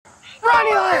Run,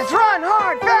 Elias! Run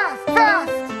hard! Fast!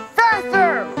 Fast!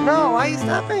 Faster! No, why are you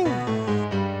stopping?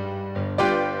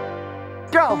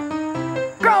 Go!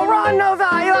 Go! Run, Nova!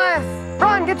 Elias!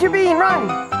 Run! Get your bean! Run!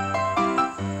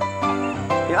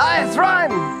 Elias,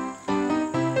 run!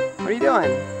 What are you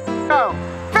doing? Go!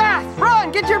 Fast!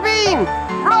 Run! Get your bean!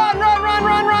 Run! Run! Run!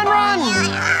 Run! Run! Run!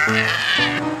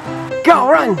 Go!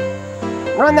 Run!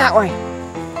 Run that way!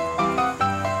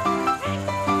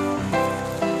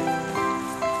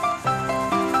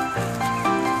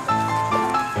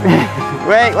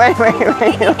 Wait, wait, wait,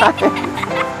 wait,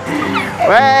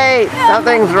 wait,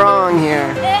 something's wrong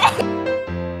here.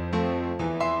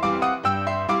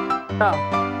 Go.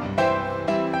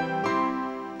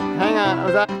 Hang on,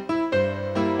 was that?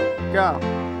 Go.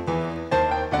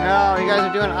 No, you guys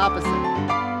are doing opposite.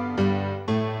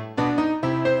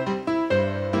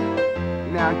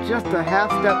 Now just a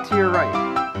half step to your right.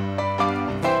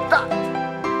 Stop!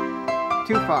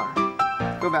 Too far.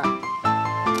 Go back.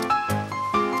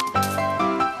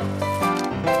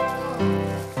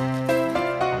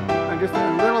 Just a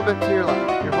little bit to your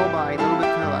left, your whole body, a little bit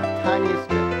to the left, tiniest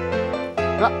bit.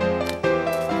 Up.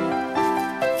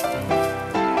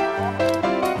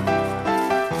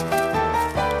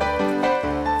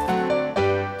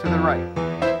 To the right.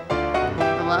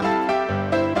 To the left.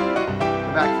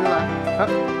 Go back to the left. Up.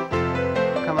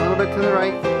 Come a little bit to the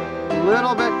right. A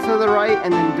little bit to the right,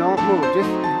 and then don't move.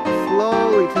 Just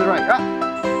slowly to the right. Up.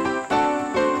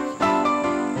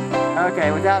 Okay,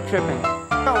 without tripping.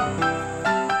 Go.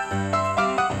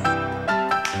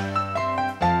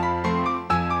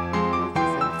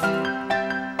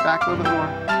 Back a little bit more.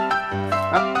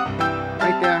 Up.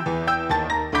 Right there.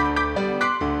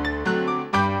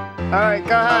 Alright,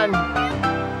 go ahead.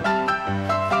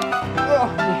 Oh.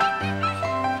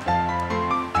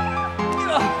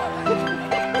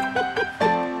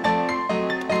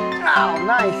 Ow,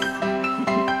 nice.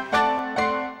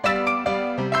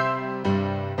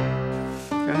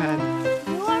 Go ahead.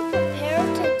 You are prepared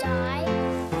to die?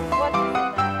 What is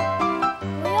that?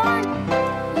 We are.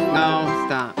 No,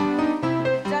 stop.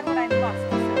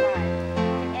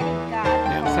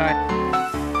 Sorry.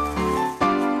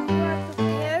 You are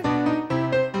prepared?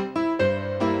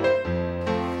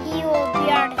 He will be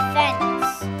our defense.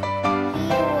 He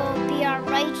will be our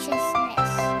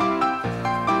righteousness.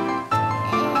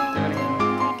 And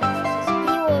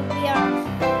he will be our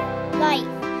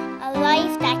life. A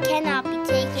life that cannot be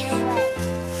taken away.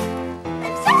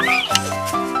 I'm sorry!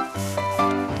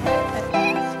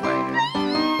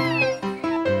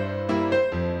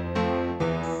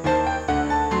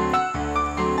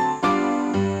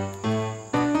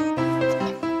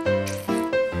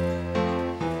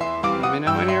 Let me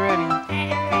know when you're ready.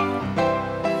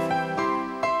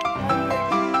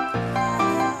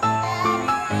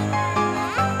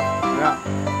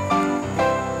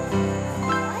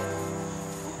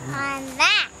 On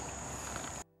that.